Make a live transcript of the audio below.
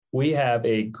We have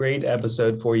a great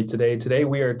episode for you today. Today,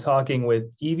 we are talking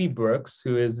with Evie Brooks,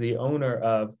 who is the owner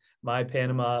of My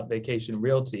Panama Vacation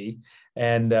Realty.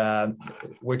 And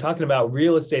we're talking about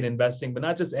real estate investing, but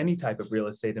not just any type of real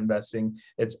estate investing.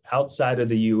 It's outside of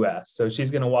the US. So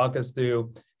she's going to walk us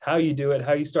through how you do it,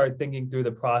 how you start thinking through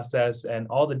the process, and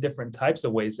all the different types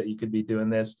of ways that you could be doing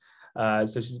this.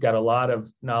 So she's got a lot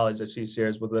of knowledge that she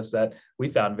shares with us that we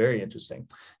found very interesting.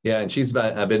 Yeah, and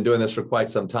I've been doing this for quite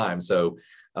some time. So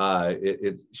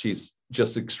she's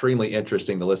just extremely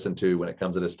interesting to listen to when it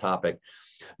comes to this topic.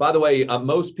 By the way,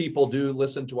 most people do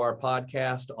listen to our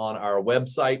podcast on our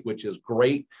website, which is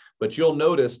great. But you'll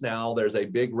notice now there's a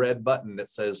big red button that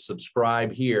says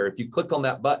subscribe here. If you click on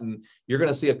that button, you're going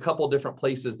to see a couple different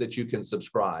places that you can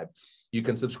subscribe. You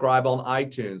can subscribe on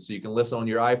iTunes, so you can listen on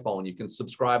your iPhone. You can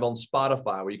subscribe on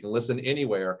Spotify, where you can listen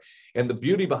anywhere. And the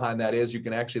beauty behind that is you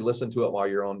can actually listen to it while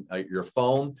you're on your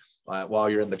phone, while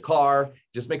you're in the car. It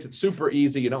just makes it super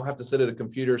easy. You don't have to sit at a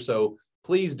computer. So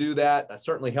please do that. That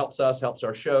certainly helps us, helps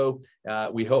our show.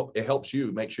 We hope it helps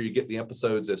you. Make sure you get the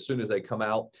episodes as soon as they come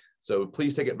out. So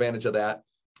please take advantage of that.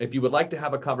 If you would like to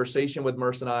have a conversation with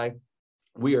Merce and I,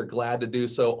 we are glad to do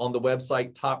so. On the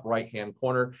website, top right-hand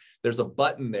corner, there's a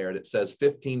button there that says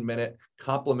 15-minute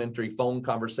complimentary phone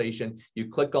conversation. You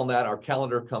click on that, our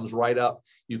calendar comes right up.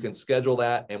 You can schedule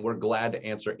that, and we're glad to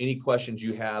answer any questions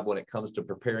you have when it comes to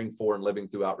preparing for and living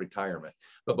throughout retirement.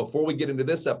 But before we get into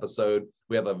this episode,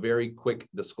 we have a very quick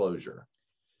disclosure.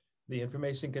 The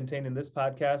information contained in this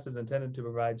podcast is intended to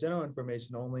provide general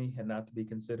information only and not to be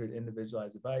considered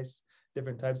individualized advice.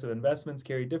 Different types of investments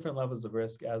carry different levels of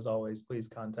risk. As always, please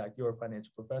contact your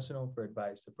financial professional for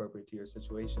advice appropriate to your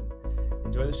situation.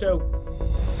 Enjoy the show.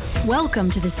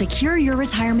 Welcome to the Secure Your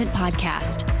Retirement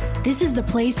podcast. This is the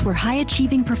place where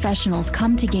high-achieving professionals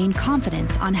come to gain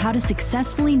confidence on how to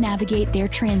successfully navigate their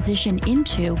transition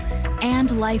into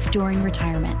and life during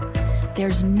retirement.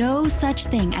 There's no such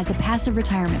thing as a passive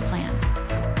retirement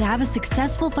plan. To have a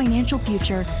successful financial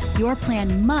future, your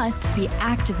plan must be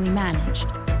actively managed.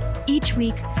 Each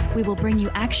week, we will bring you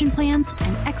action plans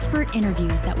and expert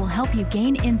interviews that will help you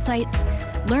gain insights,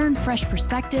 learn fresh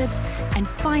perspectives, and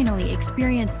finally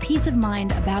experience peace of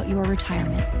mind about your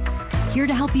retirement. Here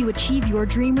to help you achieve your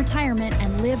dream retirement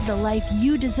and live the life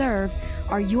you deserve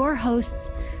are your hosts,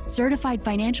 certified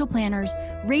financial planners,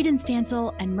 Radon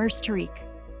Stansel and Merce Tariq.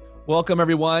 Welcome,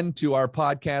 everyone, to our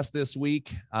podcast this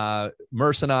week.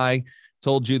 Merce and I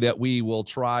told you that we will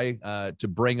try to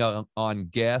bring on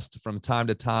guests from time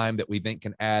to time that we think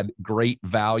can add great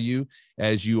value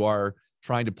as you are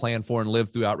trying to plan for and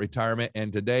live throughout retirement.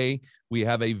 And today we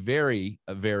have a very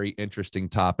interesting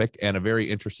topic and a very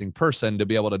interesting person to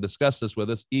be able to discuss this with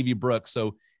us, Evie Brooks.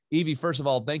 So Evie, first of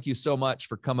all, thank you so much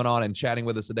for coming on and chatting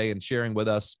with us today and sharing with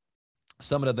us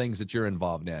some of the things that you're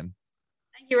involved in.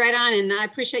 Thank you, right on. And I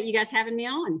appreciate you guys having me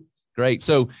on. Great.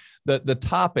 So the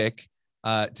topic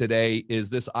today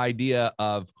is this idea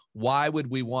of why would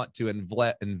we want to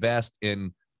invest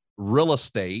in real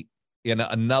estate in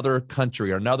another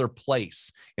country or another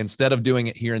place instead of doing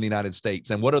it here in the United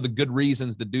States? And what are the good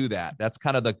reasons to do that? That's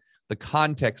kind of the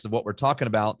context of what we're talking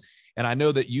about. And I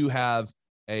know that you have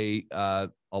a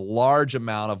large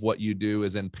amount of what you do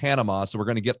is in Panama. So we're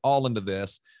going to get all into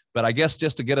this, but I guess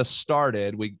just to get us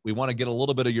started, we want to get a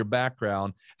little bit of your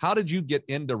background. How did you get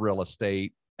into real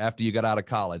estate after you got out of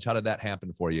college? How did that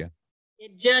happen for you?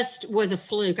 It just was a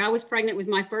fluke. I was pregnant with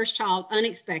my first child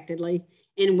unexpectedly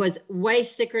and was way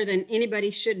sicker than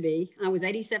anybody should be. I was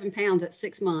 87 pounds at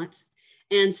 6 months.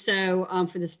 And so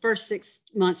for this first 6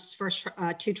 months, first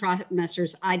 2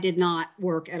 trimesters, I did not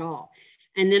work at all.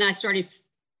 And then I started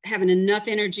having enough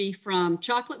energy from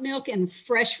chocolate milk and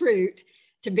fresh fruit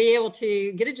to be able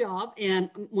to get a job. And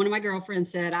one of my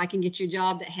girlfriends said, I can get you a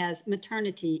job that has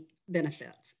maternity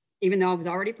benefits, even though I was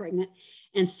already pregnant.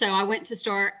 And so I went to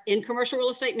start in commercial real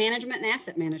estate management and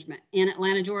asset management in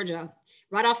Atlanta, Georgia,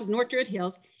 right off of North Druid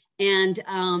Hills. And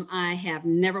I have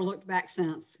never looked back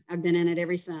since. I've been in it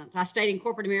ever since. I stayed in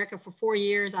corporate America for 4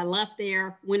 years. I left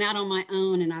there, went out on my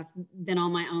own, and I've been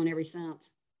on my own ever since.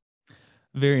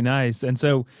 Very nice. And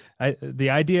so the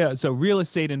idea, so real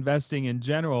estate investing in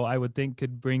general, I would think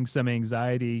could bring some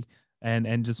anxiety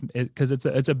and just because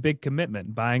it's a big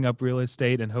commitment, buying up real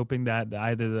estate and hoping that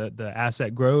either the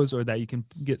asset grows or that you can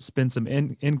spend some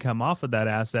income off of that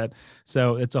asset.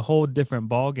 So it's a whole different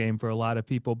ball game for a lot of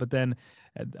people. But then,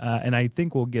 and I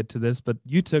think we'll get to this, but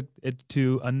you took it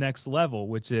to a next level,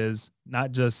 which is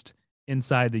not just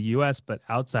inside the U.S., but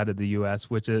outside of the U.S.,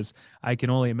 which is, I can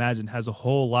only imagine, has a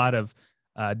whole lot of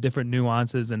different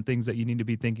nuances and things that you need to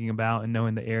be thinking about and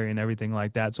knowing the area and everything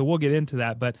like that. So we'll get into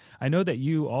that. But I know that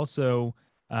you also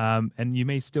And you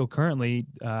may still currently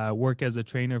work as a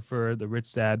trainer for the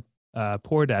Rich Dad,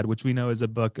 Poor Dad, which we know is a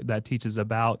book that teaches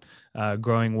about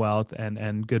growing wealth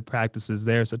and good practices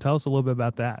there. So tell us a little bit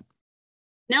about that.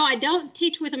 No, I don't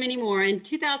teach with them anymore. In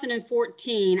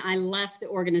 2014, I left the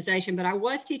organization, but I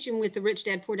was teaching with the Rich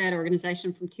Dad, Poor Dad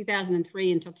organization from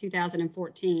 2003 until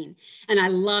 2014. And I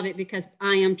love it because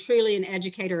I am truly an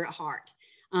educator at heart.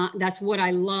 That's what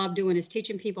I love doing, is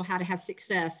teaching people how to have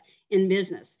success in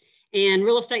business. And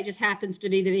real estate just happens to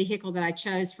be the vehicle that I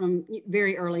chose from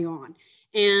very early on.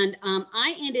 And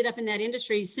I ended up in that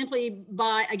industry simply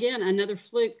by, again, another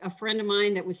fluke. A friend of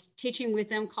mine that was teaching with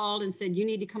them called and said, you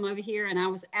need to come over here. And I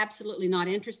was absolutely not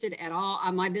interested at all.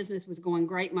 My business was going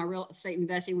great. My real estate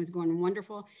investing was going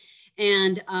wonderful.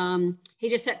 And he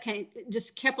just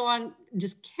kept on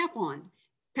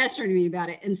pestering me about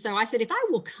it. And so I said, if I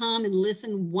will come and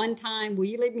listen one time, will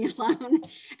you leave me alone?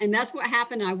 And that's what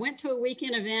happened. I went to a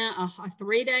weekend event, a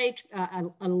 3-day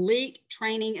elite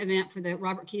training event for the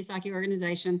Robert Kiyosaki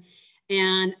organization.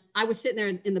 And I was sitting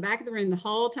there in the back of the room the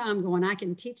whole time going, I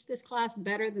can teach this class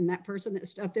better than that person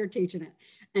that's up there teaching it.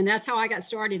 And that's how I got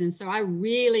started. And so I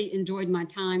really enjoyed my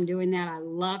time doing that. I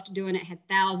loved doing it, had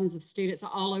thousands of students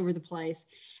all over the place.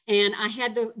 And I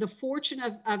had the fortune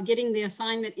of getting the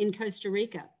assignment in Costa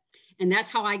Rica. And that's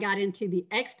how I got into the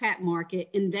expat market,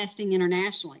 investing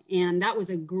internationally. And that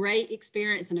was a great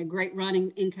experience and a great run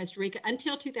in Costa Rica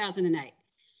until 2008.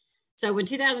 So when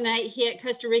 2008 hit,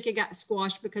 Costa Rica got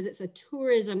squashed because it's a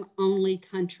tourism-only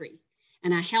country.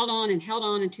 And I held on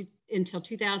until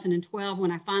 2012,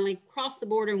 when I finally crossed the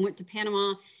border and went to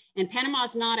Panama. And Panama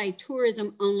is not a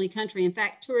tourism-only country. In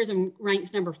fact, tourism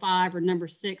ranks number 5 or number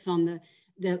 6 on the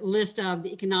list of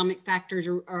the economic factors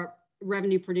or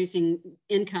revenue producing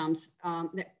incomes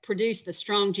that produce the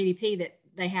strong GDP that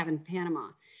they have in Panama.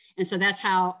 And so that's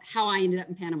how I ended up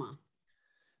in Panama.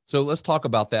 So let's talk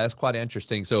about that. It's quite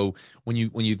interesting. So when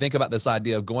you think about this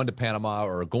idea of going to Panama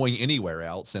or going anywhere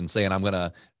else and saying, I'm going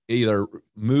to either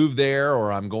move there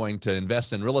or I'm going to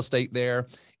invest in real estate there,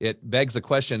 it begs the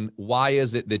question, why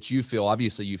is it that you feel,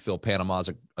 obviously you feel Panama is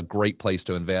a great place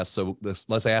to invest. So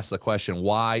let's ask the question,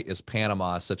 why is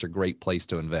Panama such a great place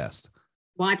to invest?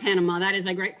 Why Panama? That is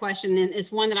a great question. And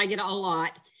it's one that I get a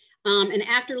lot. And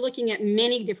after looking at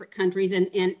many different countries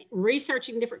and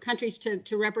researching different countries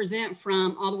to represent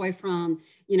from all the way from,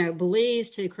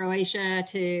 Belize to Croatia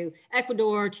to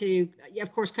Ecuador to,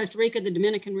 of course, Costa Rica, the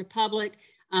Dominican Republic,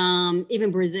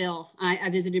 even Brazil. I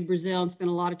visited Brazil and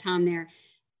spent a lot of time there.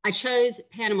 I chose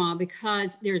Panama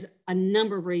because there's a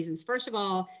number of reasons. First of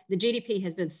all, the GDP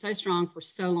has been so strong for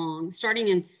so long. Starting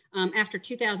in after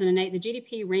 2008, the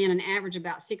GDP ran an average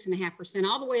about 6.5%,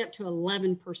 all the way up to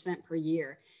 11% per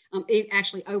year.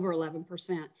 Actually over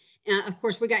 11%. Of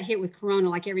course, we got hit with Corona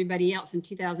like everybody else in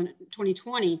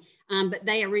 2020, but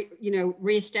they are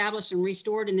reestablished and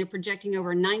restored, and they're projecting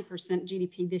over 9%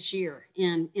 GDP this year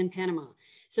in Panama.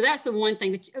 So that's the one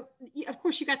thing. But of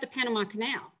course, you got the Panama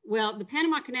Canal. Well, the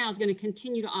Panama Canal is going to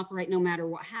continue to operate no matter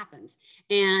what happens.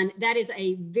 And that is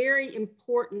a very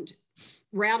important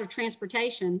route of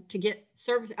transportation to get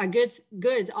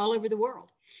goods all over the world.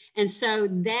 And so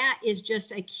that is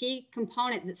just a key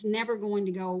component that's never going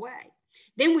to go away.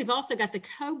 Then we've also got the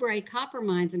Cobre copper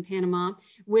mines in Panama,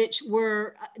 which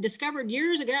were discovered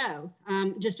years ago,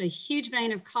 just a huge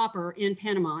vein of copper in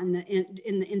Panama,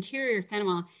 in the interior of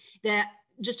Panama, that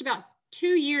just about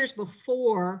 2 years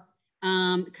before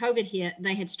COVID hit,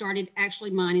 they had started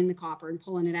actually mining the copper and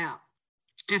pulling it out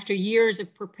after years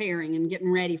of preparing and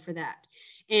getting ready for that.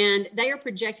 And they are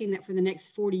projecting that for the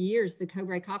next 40 years, the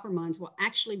Cobre copper mines will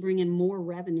actually bring in more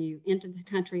revenue into the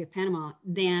country of Panama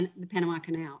than the Panama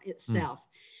Canal itself.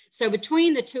 So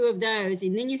between the two of those,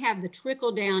 and then you have the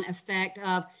trickle down effect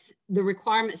of the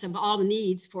requirements of all the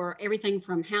needs for everything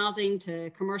from housing to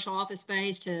commercial office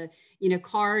space to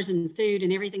cars and food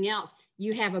and everything else,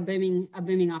 you have a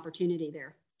booming opportunity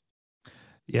there.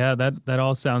 Yeah, that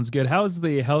all sounds good. How's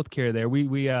the healthcare there?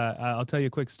 I'll tell you a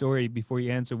quick story before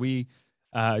you answer. We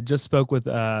just spoke with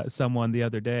someone the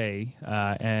other day,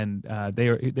 and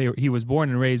he was born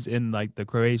and raised in like the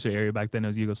Croatia area. Back then it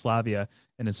was Yugoslavia,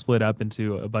 and it split up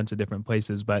into a bunch of different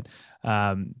places, but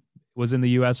was in the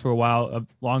US for a while.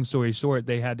 Long story short,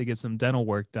 they had to get some dental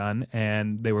work done,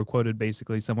 and they were quoted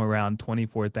basically somewhere around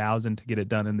 $24,000 to get it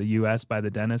done in the US by the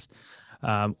dentist.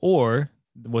 Or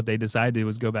what they decided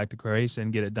was go back to Croatia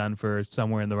and get it done for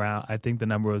somewhere in the round. I think the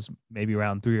number was maybe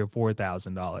around $3,000 or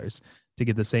 $4,000 to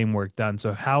get the same work done.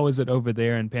 So how is it over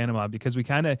there in Panama? Because you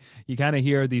kind of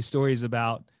hear these stories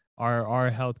about our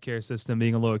healthcare system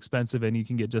being a little expensive, and you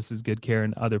can get just as good care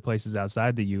in other places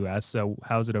outside the US. So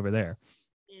how's it over there?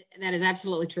 That is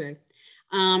absolutely true.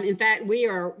 In fact, we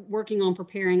are working on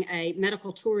preparing a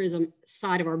medical tourism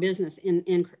side of our business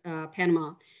in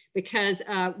Panama, because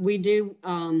we do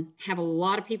have a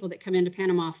lot of people that come into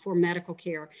Panama for medical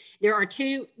care. There are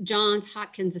 2 Johns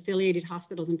Hopkins affiliated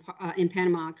hospitals in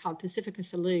Panama called Pacifica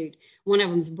Salud. One of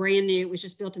them is brand new. It was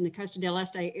just built in the Costa del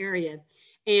Este area.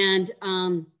 And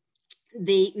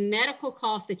the medical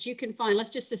costs that you can find, let's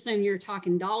just assume you're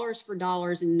talking dollars for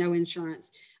dollars and no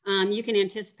insurance. You can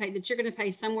anticipate that you're going to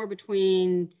pay somewhere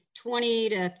between 20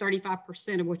 to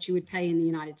 35% of what you would pay in the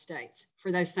United States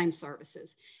for those same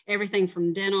services. Everything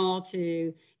from dental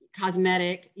to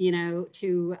cosmetic,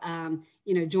 to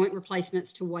joint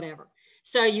replacements to whatever.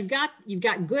 So you've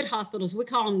got good hospitals. We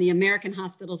call them the American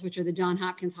hospitals, which are the Johns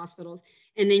Hopkins hospitals.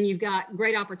 And then you've got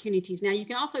great opportunities. Now you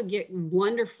can also get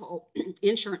wonderful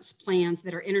insurance plans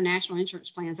that are international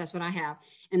insurance plans. That's what I have.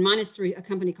 And mine is through a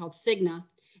company called Cigna.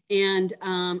 And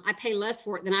I pay less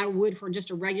for it than I would for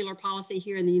just a regular policy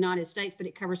here in the United States, but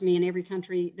it covers me in every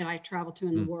country that I travel to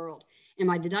in the world. And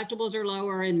my deductibles are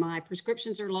lower and my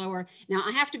prescriptions are lower. Now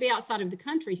I have to be outside of the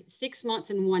country 6 months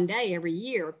and 1 day every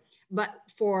year. But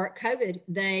for COVID,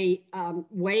 they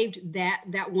waived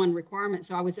that one requirement.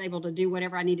 So I was able to do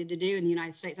whatever I needed to do in the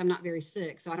United States. I'm not very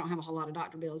sick, so I don't have a whole lot of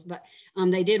doctor bills, but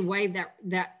they did waive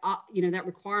that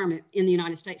requirement in the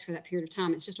United States for that period of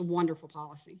time. It's just a wonderful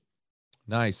policy.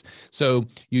 Nice. So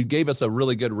you gave us a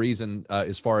really good reason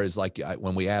as far as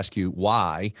when we ask you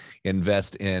why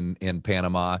invest in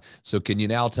Panama. So can you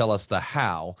now tell us the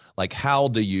how? How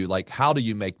do you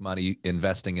make money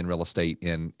investing in real estate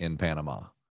in Panama?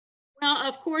 Well,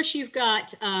 of course, you've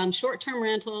got short-term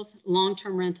rentals,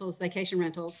 long-term rentals, vacation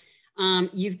rentals.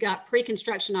 You've got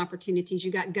pre-construction opportunities.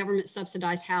 You've got government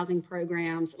subsidized housing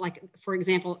programs. Like, for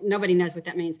example, nobody knows what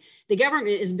that means. The government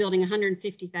is building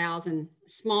 150,000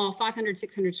 small, 500,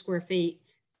 600 square feet,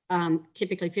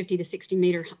 typically 50 to 60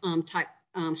 meter type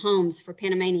homes for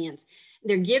Panamanians.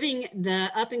 They're giving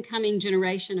the up and coming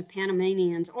generation of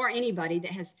Panamanians, or anybody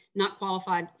that has not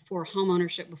qualified for home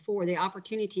ownership before, the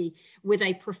opportunity with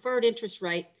a preferred interest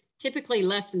rate, typically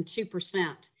less than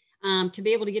 2%, to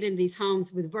be able to get into these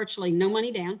homes with virtually no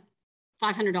money down.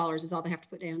 $500 is all they have to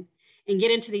put down, and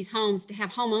get into these homes to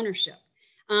have home ownership.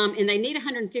 And they need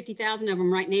 150,000 of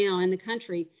them right now in the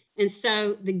country. And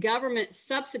so the government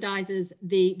subsidizes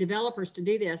the developers to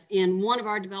do this. And one of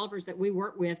our developers that we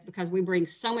work with, because we bring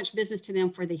so much business to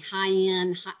them for the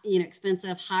high-end,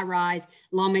 expensive, high-rise,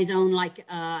 La Maison, like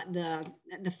the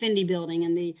Fendi building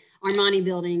and the Armani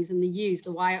buildings and the U's,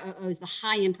 the YOOs, the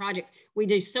high-end projects. We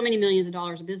do so many millions of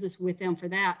dollars of business with them for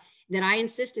that I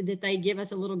insisted that they give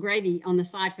us a little gravy on the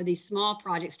side for these small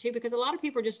projects too, because a lot of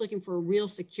people are just looking for a real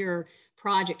secure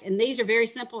project. And these are very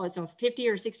simple. It's a $50,000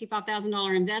 or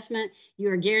 $65,000 investment. You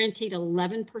are guaranteed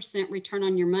 11% return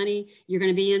on your money. You're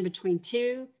going to be in between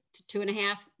 2 to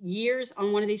 2.5 years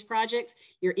on one of these projects.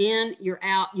 You're in, you're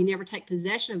out. You never take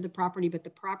possession of the property, but the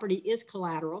property is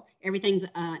collateral. Everything's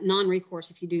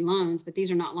non-recourse if you do loans, but these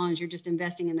are not loans. You're just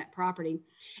investing in that property,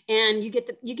 and you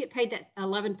get paid that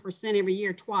 11% every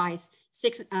year twice.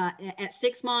 At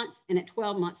 6 months and at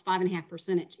 12 months,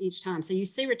 5.5% each time. So you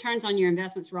see returns on your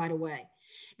investments right away.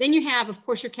 Then you have, of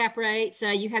course, your cap rates.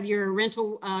 You have your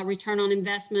rental return on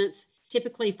investments.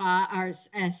 Typically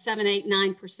 7, 8,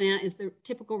 9% is the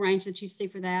typical range that you see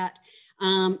for that.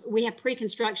 We have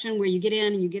pre-construction where you get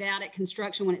in and you get out at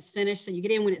construction when it's finished. So you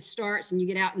get in when it starts and you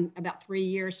get out in about 3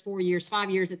 years, 4 years, 5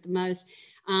 years at the most.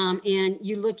 And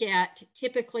you look at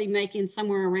typically making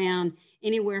somewhere around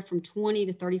anywhere from 20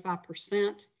 to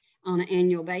 35% on an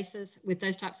annual basis with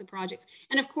those types of projects.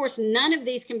 And of course, none of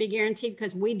these can be guaranteed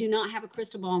because we do not have a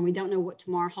crystal ball and we don't know what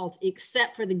tomorrow holds,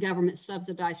 except for the government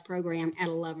subsidized program at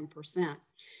 11%.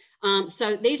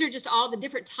 So these are just all the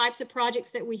different types of projects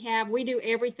that we have. We do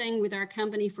everything with our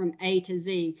company from A to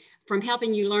Z, from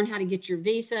helping you learn how to get your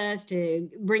visas, to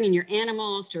bringing your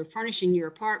animals, to furnishing your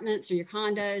apartments or your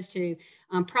condos, to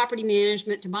property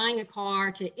management, to buying a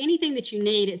car, to anything that you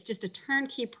need. It's just a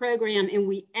turnkey program, and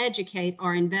we educate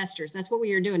our investors. That's what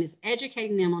we are doing, is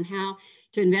educating them on how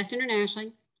to invest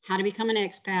internationally, how to become an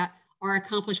expat, or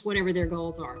accomplish whatever their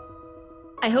goals are.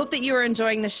 I hope that you are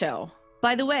enjoying the show.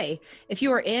 By the way, if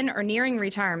you are in or nearing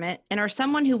retirement and are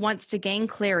someone who wants to gain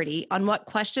clarity on what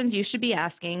questions you should be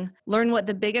asking, learn what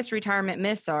the biggest retirement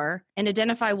myths are, and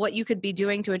identify what you could be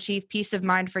doing to achieve peace of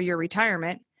mind for your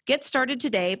retirement, get started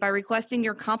today by requesting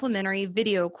your complimentary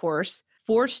video course,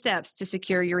 4 Steps to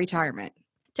Secure Your Retirement.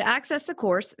 To access the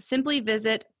course, simply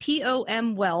visit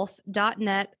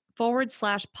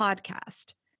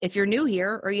pomwealth.net/podcast. If you're new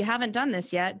here or you haven't done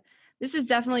this yet, this is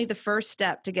definitely the first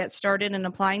step to get started in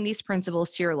applying these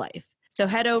principles to your life. So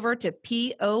head over to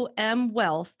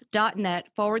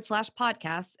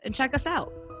pomwealth.net/podcast and check us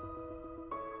out.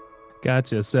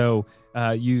 Gotcha. So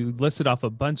you listed off a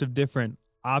bunch of different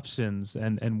options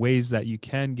and ways that you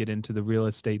can get into the real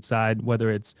estate side,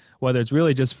 whether it's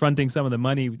really just fronting some of the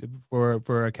money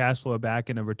for a cash flow back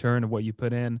and a return of what you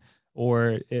put in,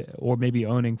 or maybe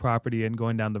owning property and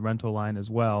going down the rental line as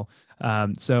well.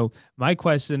 So my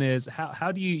question is,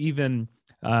 how do you even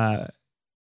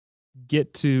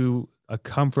get to a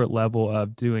comfort level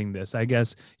of doing this? I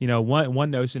guess,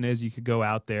 one notion is you could go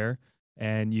out there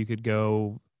and you could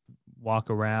go walk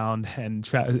around and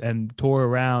tour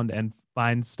around and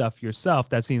find stuff yourself.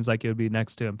 That seems like it would be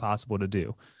next to impossible to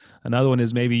do. Another one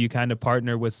is maybe you kind of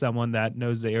partner with someone that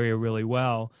knows the area really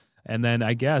well. And then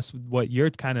I guess what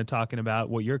you're kind of talking about,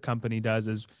 what your company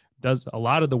does a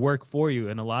lot of the work for you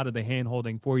and a lot of the hand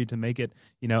holding for you to make it,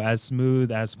 as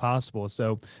smooth as possible.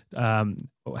 So how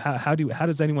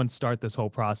does anyone start this whole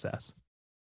process?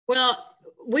 Well,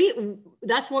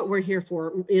 that's what we're here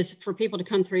for, is for people to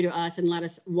come through to us and let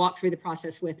us walk through the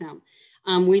process with them.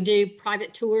 We do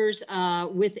private tours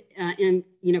with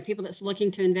people that's looking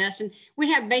to invest. And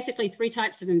we have basically three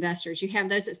types of investors. You have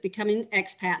those that's becoming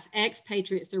expats,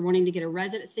 expatriates. They're wanting to get a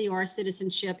residency or a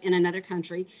citizenship in another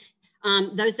country.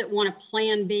 Those that want a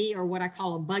plan B, or what I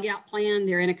call a bug out plan.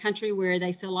 They're in a country where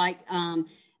they feel like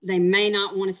they may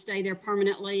not want to stay there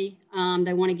permanently.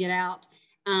 They want to get out.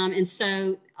 And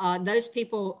so those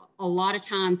people a lot of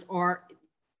times are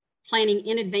planning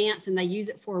in advance, and they use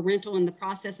it for a rental in the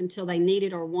process until they need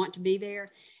it or want to be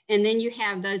there. And then you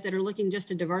have those that are looking just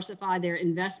to diversify their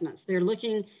investments. They're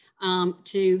looking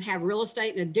to have real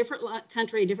estate in a different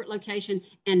country, a different location,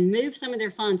 and move some of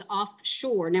their funds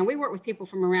offshore. Now, we work with people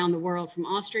from around the world, from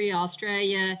Austria,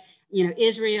 Australia,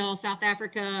 Israel, South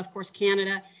Africa, of course,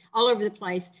 Canada, all over the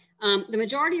place. The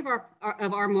majority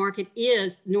of our market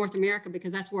is North America,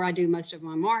 because that's where I do most of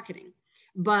my marketing.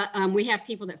 But we have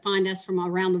people that find us from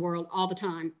around the world all the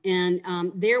time. And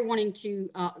they're wanting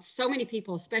to, so many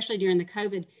people, especially during the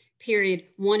COVID period,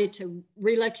 wanted to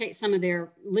relocate some of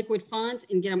their liquid funds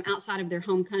and get them outside of their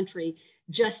home country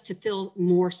just to feel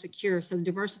more secure. So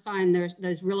diversifying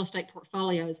those real estate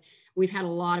portfolios, we've had a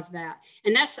lot of that.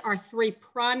 And that's our three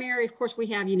primary. Of course, we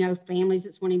have, families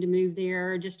that's wanting to move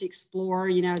there, just to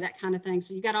explore, that kind of thing.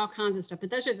 So you got all kinds of stuff, but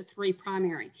those are the three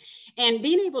primary. And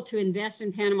being able to invest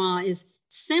in Panama is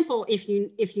simple if you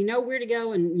know where to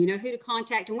go and you know who to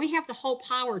contact. And we have the whole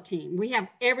power team. We have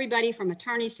everybody from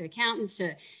attorneys to accountants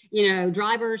to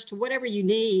drivers to whatever you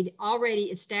need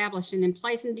already established and in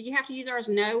place. And do you have to use ours?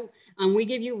 No. We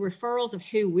give you referrals of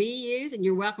who we use, and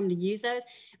you're welcome to use those.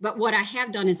 But what I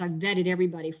have done is I've vetted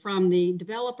everybody from the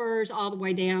developers all the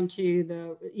way down to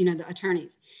the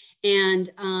attorneys. And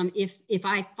if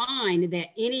I find that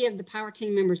any of the power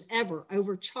team members ever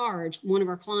overcharge one of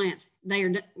our clients, they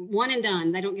are one and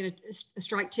done. They don't get a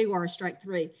strike 2 or a strike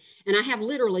 3. And I have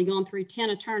literally gone through 10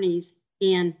 attorneys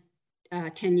in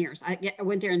 10 years. I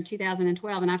went there in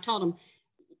 2012, and I've told them,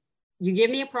 you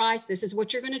give me a price, this is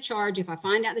what you're going to charge. If I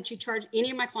find out that you charge any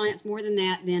of my clients more than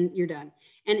that, then you're done.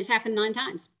 And it's happened 9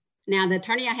 times. Now, the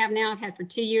attorney I have now, I've had for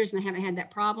 2 years, and I haven't had that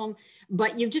problem.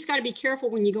 But you've just got to be careful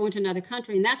when you go into another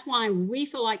country. And that's why we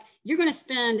feel like you're going to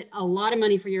spend a lot of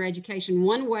money for your education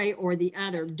one way or the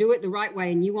other. Do it the right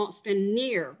way, and you won't spend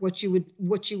near what you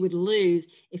would lose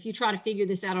if you try to figure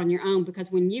this out on your own.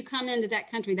 Because when you come into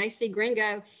that country, they see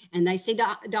gringo and they see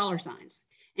dollar signs.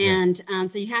 And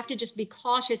so you have to just be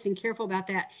cautious and careful about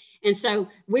that. And so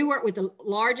we work with the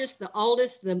largest, the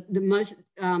oldest, the most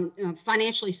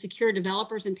financially secure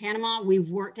developers in Panama. We've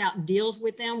worked out deals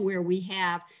with them where we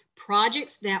have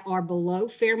projects that are below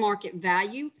fair market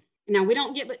value. Now, we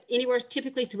don't get anywhere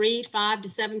typically 3, 5 to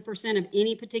 7% of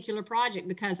any particular project,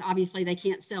 because obviously they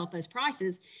can't sell at those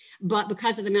prices. But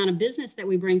because of the amount of business that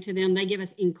we bring to them, they give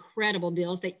us incredible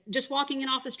deals that just walking in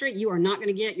off the street, you are not going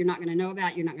to get, you're not going to know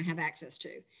about, you're not going to have access to.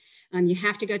 You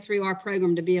have to go through our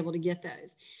program to be able to get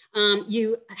those.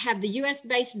 You have the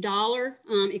US-based dollar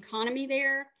economy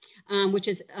there, which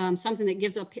is something that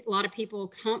gives a lot of people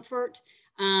comfort.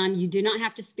 You do not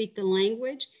have to speak the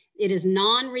language. It is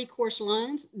non-recourse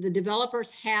loans. The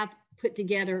developers have put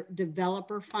together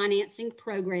developer financing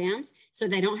programs, so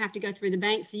they don't have to go through the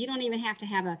bank. So you don't even have to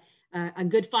have a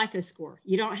good FICO score.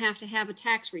 You don't have to have a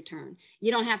tax return.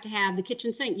 You don't have to have the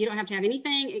kitchen sink. You don't have to have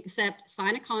anything except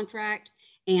sign a contract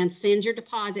and send your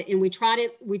deposit. And we try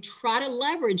to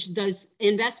leverage those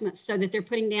investments so that they're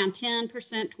putting down 10%,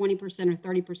 20%, or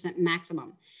 30%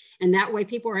 maximum. And that way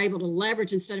people are able to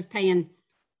leverage, instead of paying,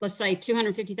 let's say,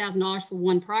 $250,000 for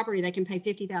one property, they can pay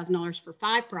 $50,000 for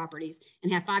 5 properties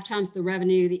and have 5 times the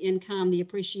revenue, the income, the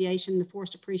appreciation, the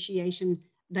forced appreciation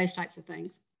those types of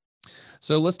things.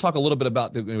 So let's talk a little bit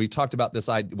about we talked about this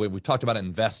idea. We talked about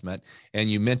investment, and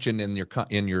you mentioned in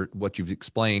your what you've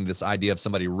explained, this idea of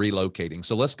somebody relocating.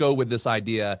 So let's go with this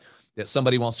idea that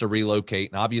somebody wants to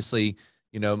relocate, and obviously,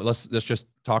 let's just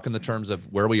talk in the terms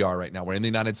of where we are right now. We're in the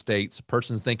United States. A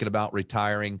person's thinking about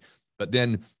retiring, but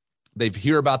then they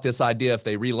hear about this idea. If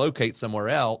they relocate somewhere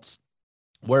else,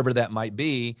 wherever that might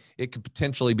be, it could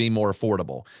potentially be more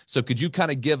affordable. So could you kind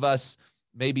of give us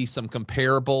maybe some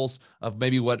comparables of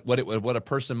maybe what a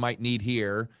person might need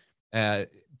here to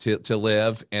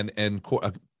live, and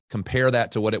compare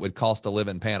that to what it would cost to live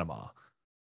in Panama?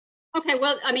 Okay,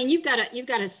 well, I mean, you've got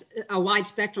a wide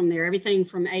spectrum there, everything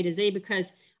from A to Z,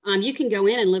 because you can go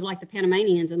in and live like the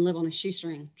Panamanians and live on a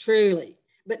shoestring, truly.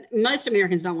 But most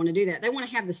Americans don't want to do that. They want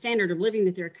to have the standard of living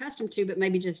that they're accustomed to, but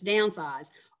maybe just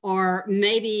downsize, or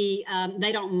maybe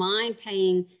they don't mind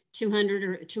paying $200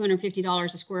 or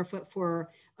 $250 a square foot for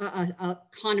a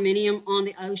condominium on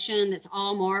the ocean that's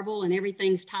all marble and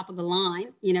everything's top of the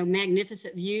line,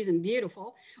 magnificent views and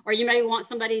beautiful. Or you may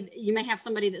have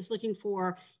somebody that's looking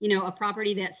for, a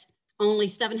property that's only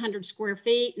 700 square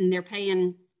feet and they're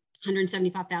paying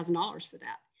 $175,000 for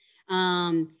that.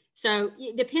 So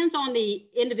it depends on the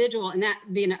individual, and that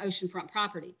being an oceanfront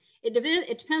property. It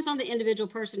depends on the individual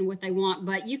person and what they want,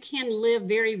 but you can live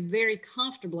very, very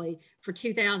comfortably for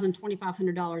 $2,000,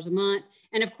 $2,500 a month.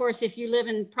 And of course, if you live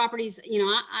in properties,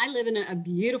 I live in a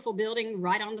beautiful building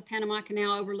right on the Panama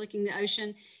Canal overlooking the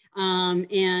ocean,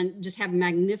 and just have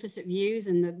magnificent views.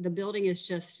 And the building is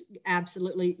just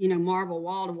absolutely, marble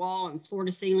wall to wall and floor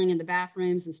to ceiling in the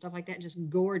bathrooms and stuff like that, just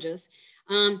gorgeous.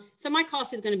 So my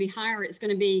cost is going to be higher. It's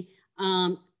going to be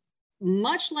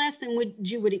much less than what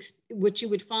you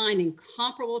would find in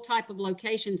comparable type of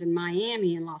locations in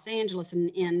Miami and Los Angeles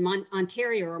and in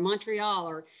Ontario or Montreal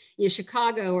or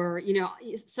Chicago or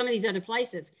some of these other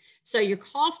places. So your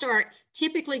costs are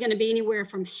typically going to be anywhere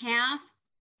from half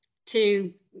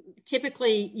to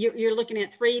typically you're looking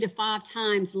at 3 to 5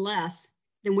 times less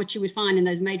than what you would find in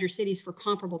those major cities for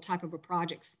comparable type of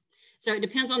projects. So it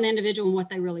depends on the individual and what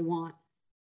they really want.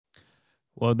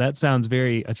 Well, that sounds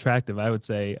very attractive, I would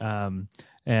say.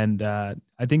 And I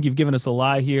think you've given us a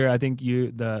lot here. I think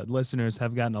the listeners,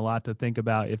 have gotten a lot to think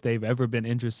about if they've ever been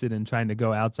interested in trying to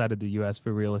go outside of the U.S.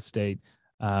 for real estate.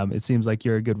 It seems like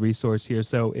you're a good resource here.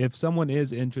 So if someone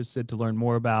is interested to learn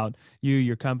more about you,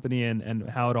 your company, and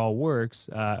how it all works,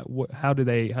 how do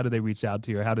they reach out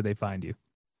to you, or how do they find you?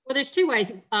 Well, there's 2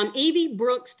 ways.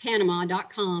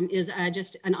 eviebrookspanama.com is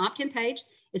just an opt-in page.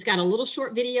 It's got a little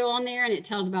short video on there, and it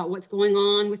tells about what's going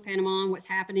on with Panama and what's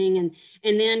happening.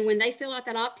 And then when they fill out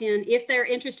that opt-in, if they're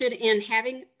interested in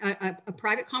having a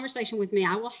private conversation with me,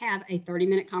 I will have a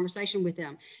 30-minute conversation with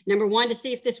them. Number one, to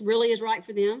see if this really is right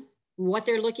for them, what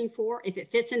they're looking for, if it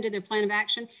fits into their plan of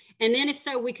action. And then if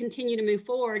so, we continue to move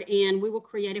forward, and we will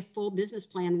create a full business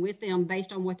plan with them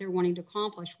based on what they're wanting to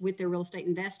accomplish with their real estate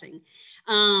investing.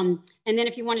 And then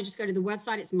if you want to just go to the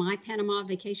website, it's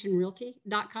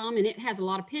mypanamavacationrealty.com, and it has a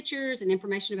lot of pictures and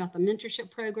information about the mentorship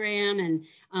program and,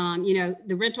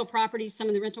 the rental properties, some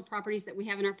of the rental properties that we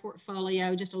have in our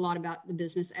portfolio, just a lot about the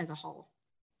business as a whole.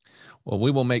 Well, we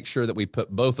will make sure that we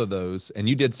put both of those. And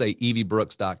you did say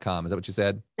eviebrooks.com. Is that what you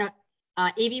said?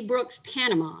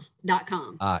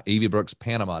 eviebrookspanama.com.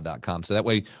 eviebrookspanama.com. So that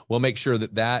way we'll make sure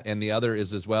that and the other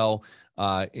is as well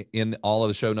in all of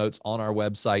the show notes on our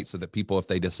website, so that people, if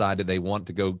they decided they want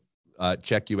to go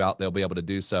check you out, they'll be able to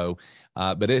do so.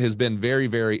 But it has been very,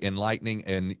 very enlightening,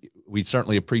 and we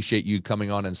certainly appreciate you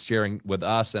coming on and sharing with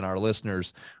us and our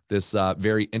listeners this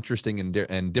very interesting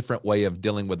and different way of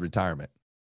dealing with retirement.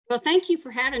 Well, thank you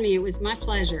for having me. It was my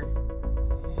pleasure.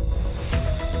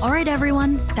 All right,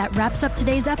 everyone, that wraps up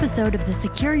today's episode of the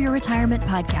Secure Your Retirement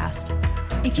podcast.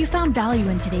 If you found value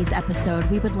in today's episode,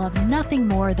 we would love nothing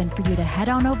more than for you to head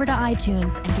on over to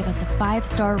iTunes and give us a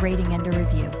 5-star rating and a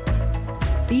review.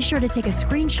 Be sure to take a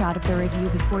screenshot of the review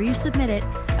before you submit it,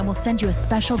 and we'll send you a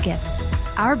special gift,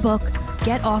 our book,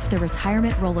 Get Off the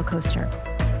Retirement Roller Coaster.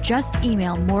 Just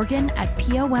email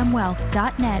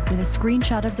morgan@pomwealth.net with a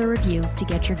screenshot of the review to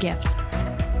get your gift.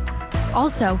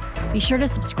 Also, be sure to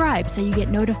subscribe so you get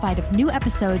notified of new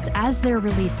episodes as they're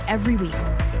released every week.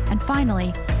 And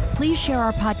finally, please share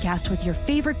our podcast with your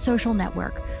favorite social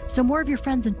network so more of your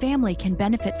friends and family can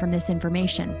benefit from this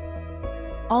information.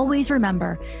 Always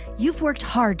remember, you've worked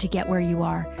hard to get where you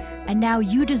are, and now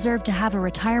you deserve to have a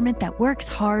retirement that works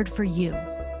hard for you.